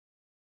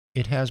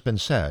It has been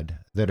said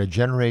that a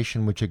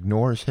generation which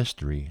ignores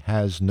history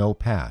has no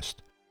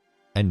past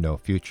and no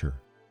future.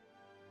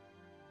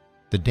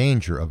 The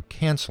danger of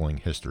canceling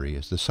history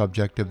is the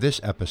subject of this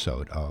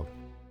episode of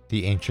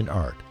The Ancient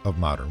Art of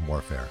Modern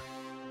Warfare.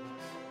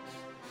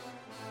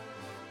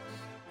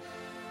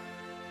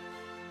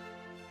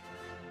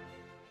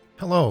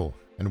 Hello,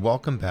 and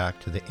welcome back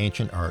to The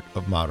Ancient Art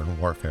of Modern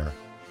Warfare.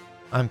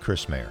 I'm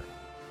Chris Mayer.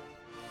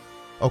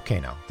 Okay,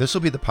 now, this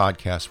will be the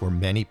podcast where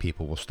many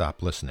people will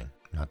stop listening.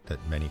 Not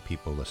that many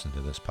people listen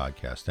to this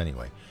podcast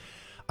anyway.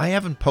 I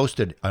haven't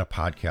posted a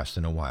podcast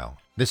in a while.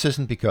 This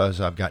isn't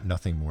because I've got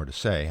nothing more to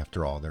say.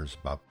 After all, there's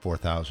about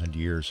 4,000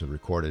 years of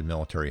recorded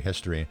military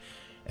history,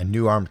 and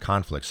new armed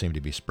conflicts seem to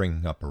be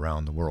springing up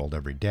around the world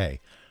every day.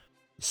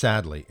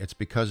 Sadly, it's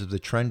because of the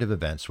trend of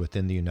events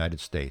within the United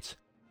States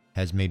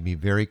has made me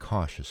very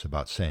cautious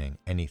about saying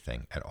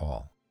anything at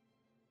all.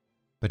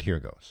 But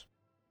here goes.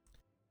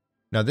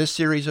 Now, this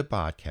series of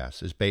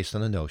podcasts is based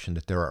on the notion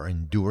that there are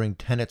enduring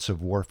tenets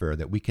of warfare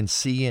that we can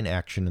see in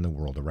action in the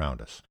world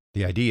around us.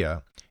 The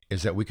idea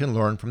is that we can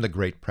learn from the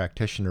great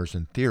practitioners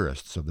and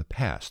theorists of the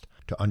past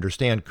to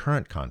understand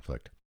current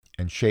conflict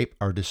and shape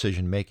our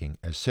decision-making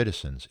as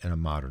citizens in a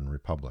modern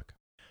republic.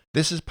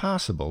 This is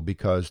possible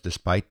because,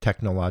 despite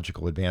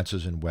technological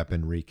advances in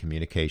weaponry,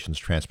 communications,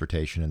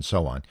 transportation, and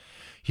so on,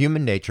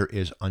 human nature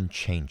is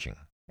unchanging,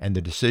 and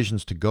the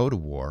decisions to go to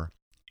war,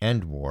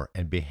 end war,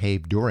 and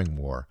behave during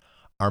war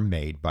are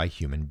made by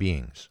human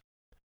beings.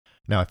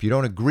 Now, if you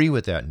don't agree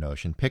with that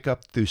notion, pick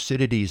up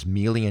Thucydides'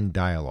 Melian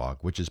Dialogue,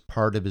 which is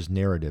part of his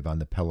narrative on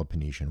the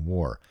Peloponnesian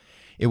War.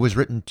 It was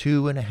written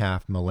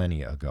 2.5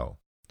 millennia ago.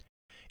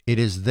 It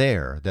is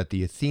there that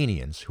the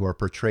Athenians, who are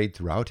portrayed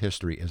throughout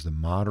history as the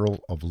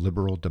model of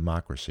liberal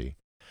democracy,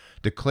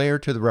 declare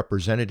to the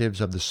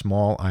representatives of the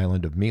small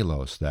island of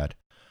Melos that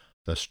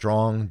the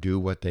strong do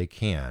what they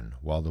can,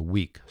 while the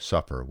weak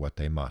suffer what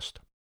they must.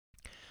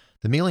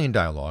 The Melian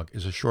Dialogue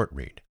is a short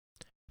read,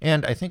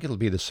 and I think it'll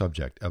be the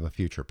subject of a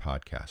future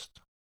podcast.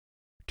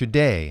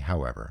 Today,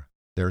 however,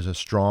 there's a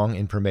strong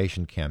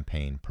information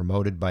campaign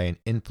promoted by an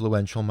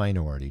influential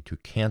minority to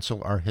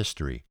cancel our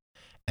history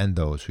and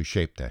those who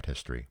shaped that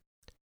history.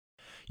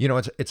 You know,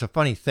 it's a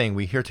funny thing.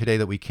 We hear today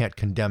that we can't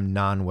condemn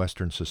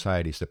non-Western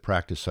societies that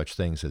practice such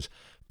things as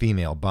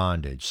female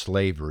bondage,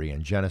 slavery,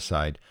 and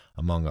genocide,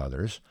 among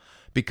others,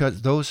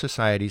 because those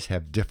societies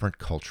have different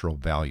cultural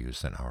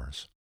values than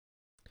ours.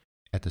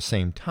 At the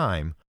same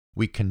time,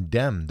 we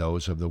condemn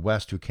those of the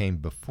West who came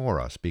before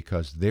us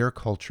because their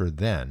culture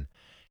then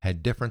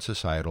had different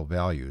societal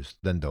values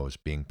than those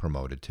being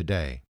promoted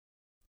today.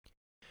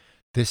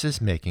 This is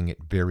making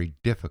it very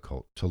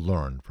difficult to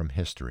learn from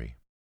history.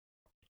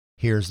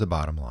 Here's the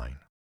bottom line.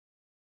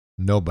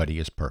 Nobody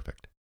is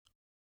perfect.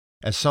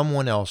 As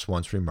someone else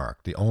once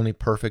remarked, the only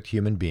perfect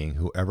human being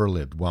who ever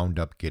lived wound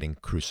up getting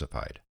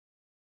crucified.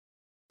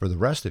 For the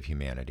rest of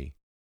humanity,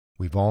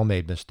 we've all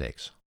made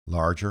mistakes,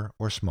 larger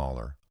or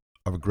smaller,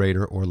 of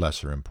greater or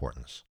lesser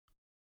importance.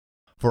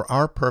 For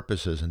our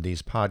purposes in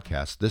these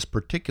podcasts, this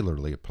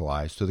particularly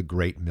applies to the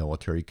great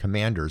military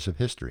commanders of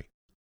history.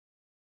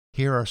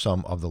 Here are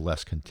some of the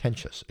less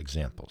contentious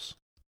examples.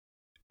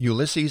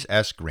 Ulysses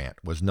S.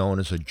 Grant was known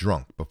as a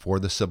drunk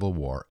before the Civil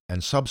War,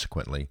 and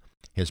subsequently,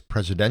 his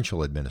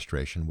presidential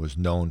administration was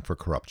known for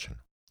corruption.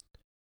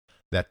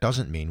 That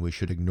doesn't mean we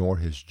should ignore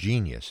his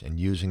genius in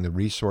using the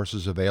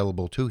resources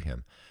available to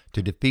him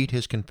to defeat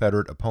his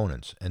Confederate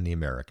opponents in the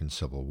American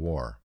Civil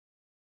War.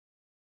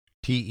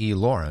 T.E.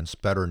 Lawrence,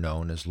 better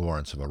known as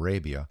Lawrence of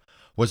Arabia,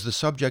 was the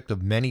subject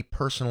of many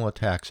personal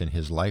attacks in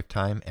his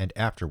lifetime and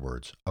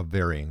afterwards of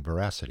varying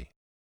veracity.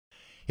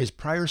 His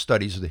prior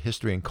studies of the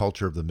history and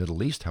culture of the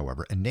Middle East,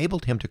 however,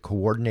 enabled him to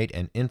coordinate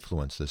and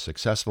influence the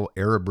successful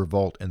Arab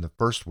revolt in the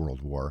First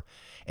World War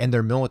and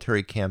their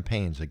military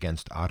campaigns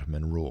against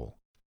Ottoman rule.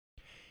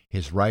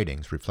 His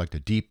writings reflect a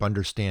deep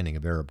understanding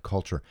of Arab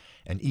culture,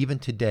 and even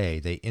today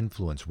they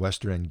influence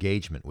Western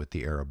engagement with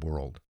the Arab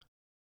world.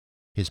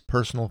 His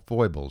personal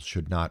foibles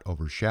should not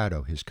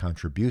overshadow his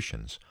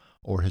contributions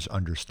or his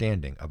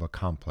understanding of a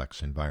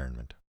complex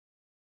environment.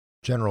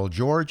 General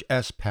George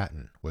S.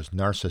 Patton was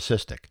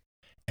narcissistic,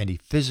 and he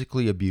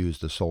physically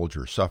abused the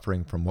soldier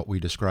suffering from what we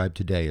describe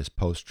today as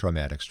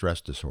post-traumatic stress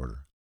disorder.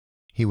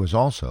 He was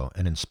also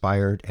an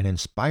inspired and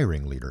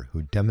inspiring leader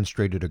who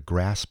demonstrated a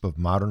grasp of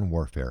modern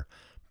warfare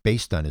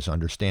based on his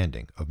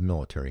understanding of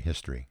military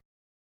history.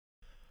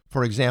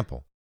 For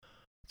example,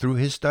 through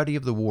his study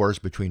of the wars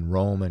between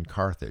Rome and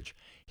Carthage,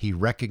 he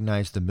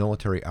recognized the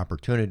military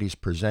opportunities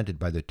presented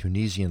by the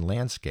Tunisian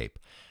landscape,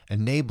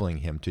 enabling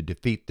him to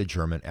defeat the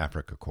German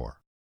Afrika Korps.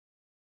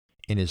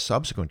 In his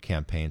subsequent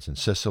campaigns in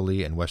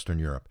Sicily and Western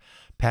Europe,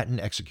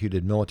 Patton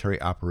executed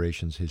military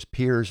operations his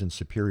peers and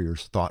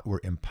superiors thought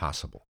were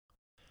impossible.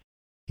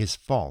 His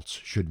faults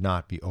should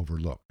not be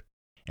overlooked,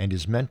 and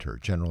his mentor,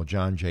 General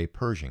John J.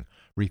 Pershing,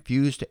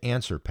 refused to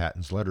answer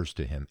Patton's letters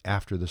to him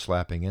after the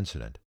slapping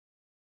incident.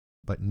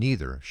 But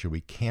neither should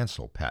we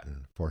cancel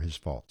Patton for his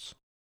faults.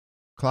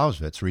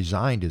 Clausewitz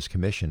resigned his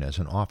commission as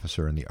an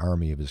officer in the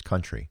army of his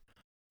country,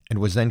 and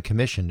was then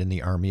commissioned in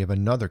the army of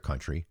another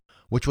country,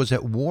 which was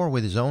at war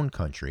with his own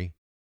country,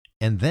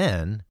 and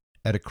then,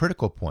 at a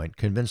critical point,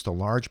 convinced a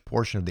large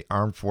portion of the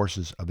armed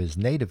forces of his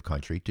native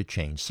country to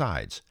change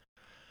sides.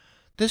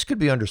 This could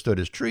be understood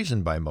as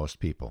treason by most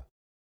people.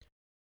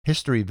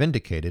 History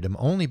vindicated him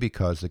only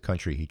because the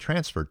country he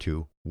transferred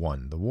to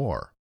won the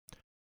war.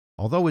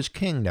 Although his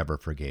king never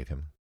forgave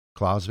him,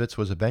 Clausewitz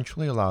was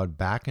eventually allowed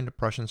back into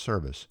Prussian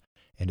service,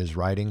 and his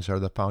writings are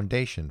the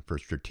foundation for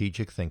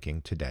strategic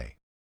thinking today.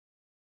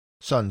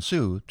 Sun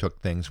Tzu took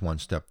things one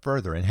step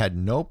further and had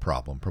no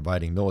problem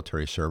providing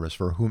military service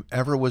for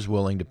whomever was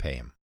willing to pay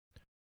him.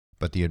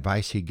 But the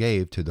advice he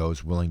gave to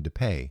those willing to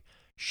pay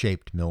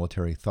shaped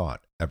military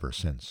thought ever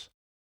since.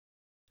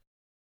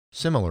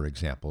 Similar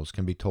examples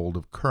can be told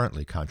of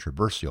currently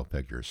controversial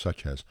figures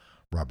such as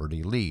Robert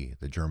E. Lee,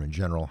 the German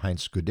General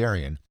Heinz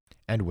Guderian,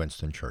 and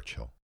Winston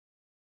Churchill.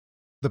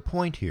 The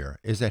point here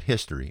is that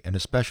history, and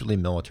especially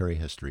military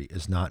history,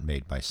 is not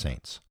made by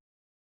saints.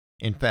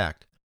 In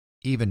fact,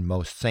 even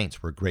most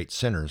saints were great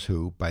sinners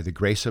who, by the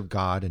grace of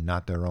God and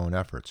not their own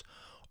efforts,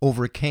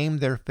 overcame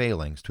their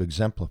failings to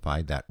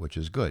exemplify that which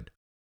is good.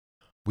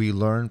 We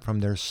learn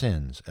from their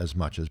sins as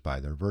much as by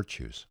their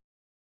virtues.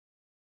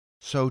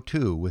 So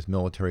too with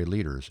military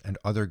leaders and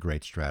other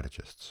great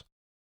strategists.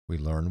 We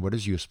learn what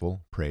is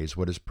useful, praise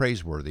what is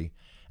praiseworthy,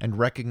 and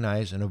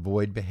recognize and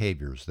avoid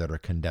behaviors that are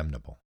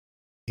condemnable.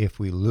 If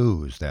we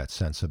lose that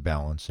sense of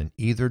balance in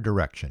either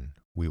direction,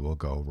 we will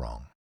go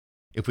wrong.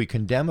 If we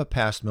condemn a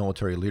past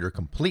military leader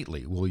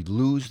completely, we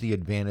lose the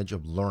advantage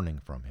of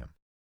learning from him.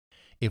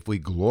 If we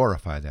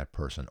glorify that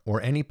person, or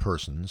any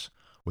persons,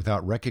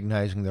 without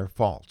recognizing their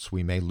faults,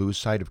 we may lose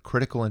sight of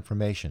critical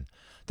information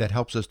that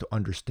helps us to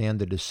understand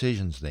the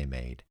decisions they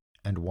made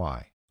and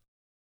why.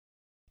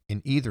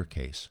 In either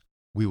case,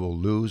 we will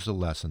lose the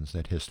lessons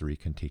that history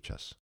can teach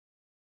us.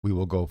 We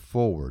will go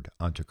forward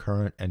onto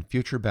current and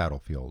future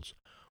battlefields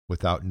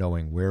without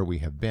knowing where we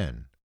have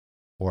been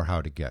or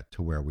how to get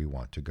to where we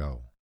want to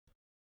go.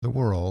 The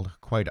world,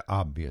 quite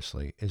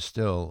obviously, is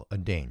still a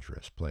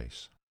dangerous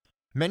place.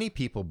 Many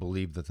people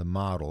believe that the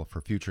model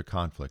for future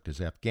conflict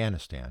is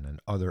Afghanistan and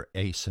other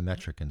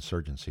asymmetric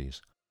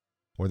insurgencies,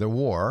 where the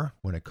war,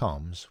 when it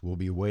comes, will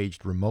be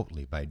waged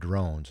remotely by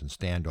drones and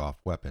standoff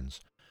weapons,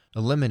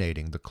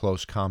 eliminating the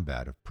close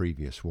combat of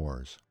previous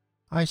wars.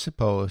 I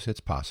suppose it's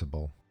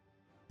possible,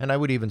 and I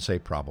would even say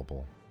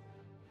probable,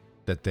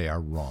 that they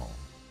are wrong.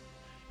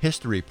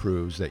 History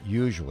proves that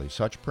usually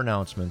such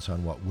pronouncements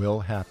on what will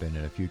happen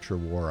in a future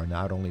war are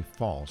not only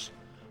false,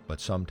 but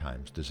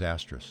sometimes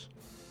disastrous.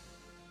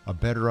 A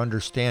better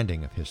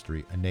understanding of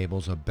history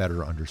enables a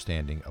better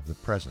understanding of the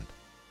present,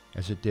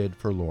 as it did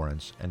for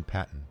Lawrence and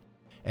Patton,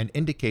 and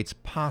indicates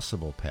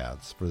possible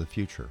paths for the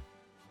future.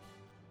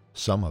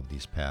 Some of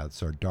these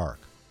paths are dark,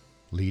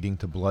 leading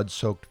to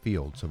blood-soaked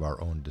fields of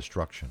our own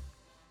destruction.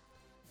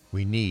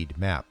 We need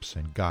maps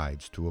and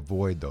guides to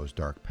avoid those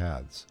dark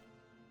paths.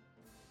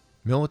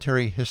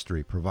 Military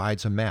history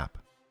provides a map,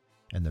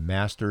 and the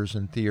masters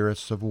and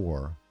theorists of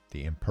war,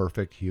 the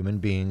imperfect human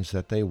beings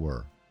that they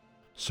were,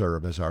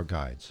 serve as our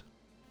guides.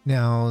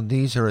 Now,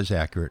 these are as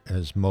accurate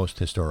as most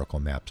historical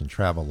maps and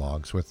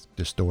travelogues with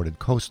distorted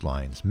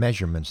coastlines,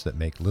 measurements that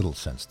make little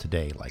sense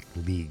today, like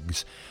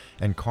leagues,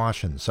 and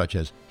cautions such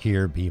as,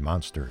 "Here be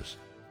monsters."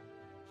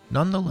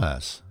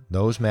 Nonetheless,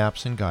 those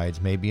maps and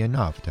guides may be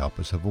enough to help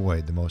us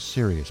avoid the most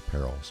serious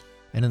perils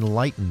and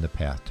enlighten the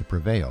path to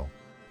prevail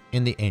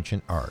in the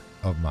ancient art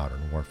of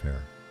modern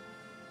warfare.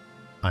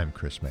 I'm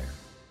Chris Mayer.